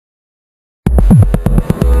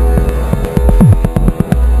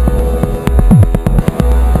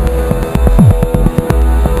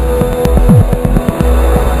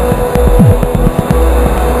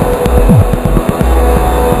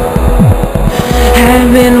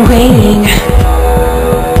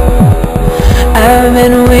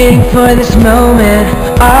for this moment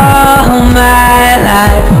all my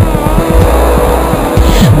life,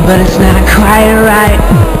 but it's not quite right.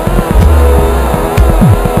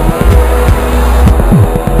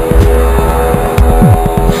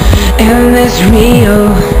 And this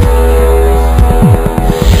real,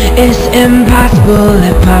 it's impossible,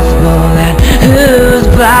 impossible, that whose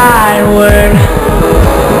blind word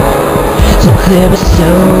so clear but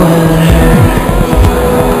so unheard.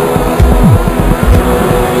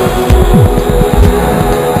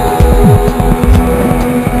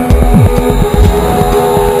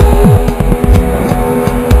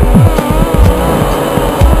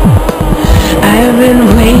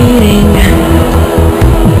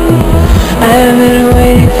 I've been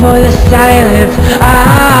waiting for the silence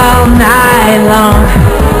all night long.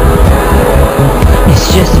 It's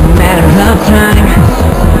just a matter of time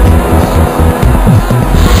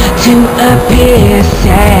to appear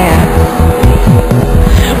sad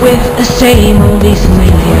with the same old decent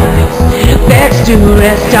eyes begs to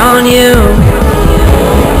rest on you.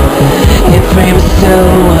 Your frame is so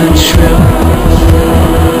untrue.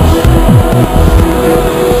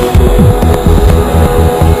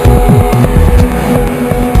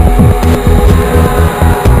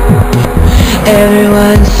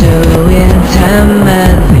 Everyone's so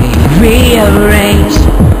intimately rearranged.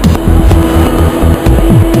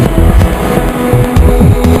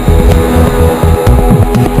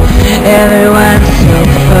 Everyone's so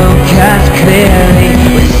focused clearly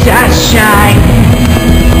with such shine.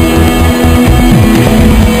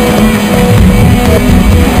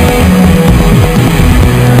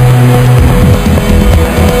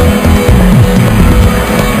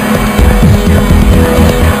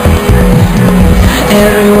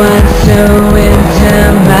 Everyone's so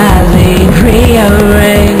intimately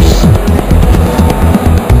rearranged.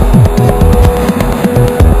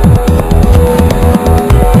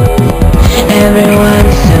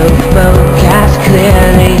 Everyone's so focused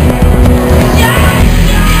clearly.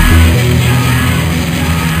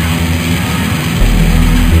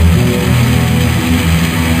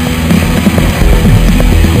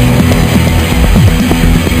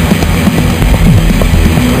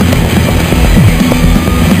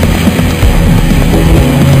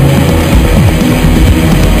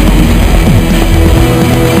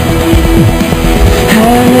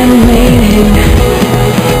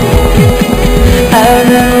 I've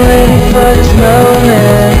been waiting for this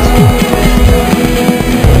moment.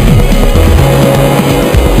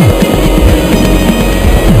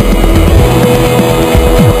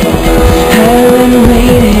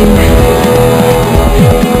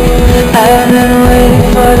 I've been waiting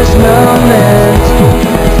for this moment.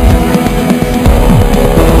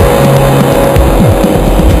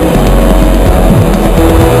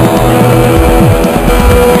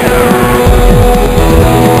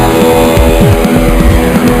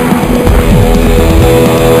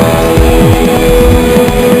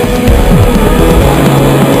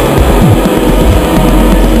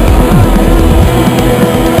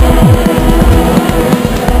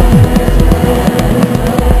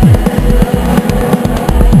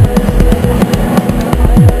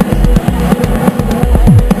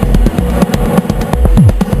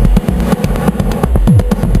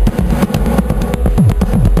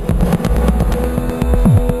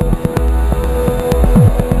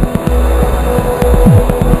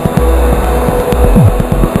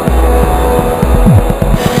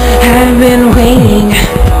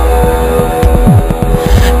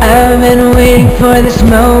 I've been waiting for this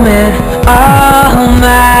moment all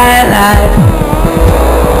my life,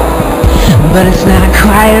 but it's not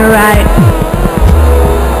quite right.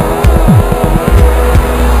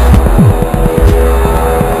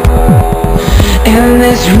 And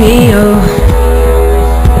this real,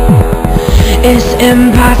 it's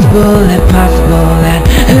impossible, impossible, that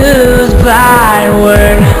whose blind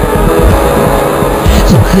word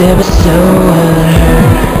so clear but so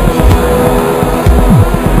unheard.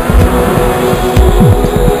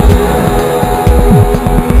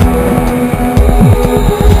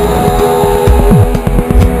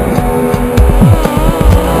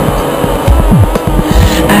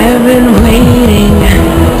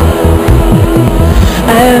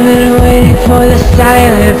 I've been waiting for the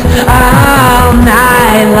silence all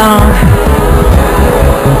night long.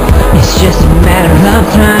 It's just a matter of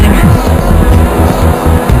time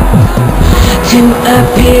to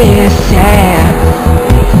appear sad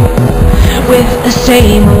with the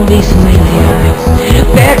same old decent eyes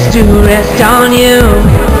begs to rest on you.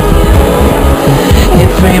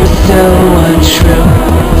 Your frame is so untrue.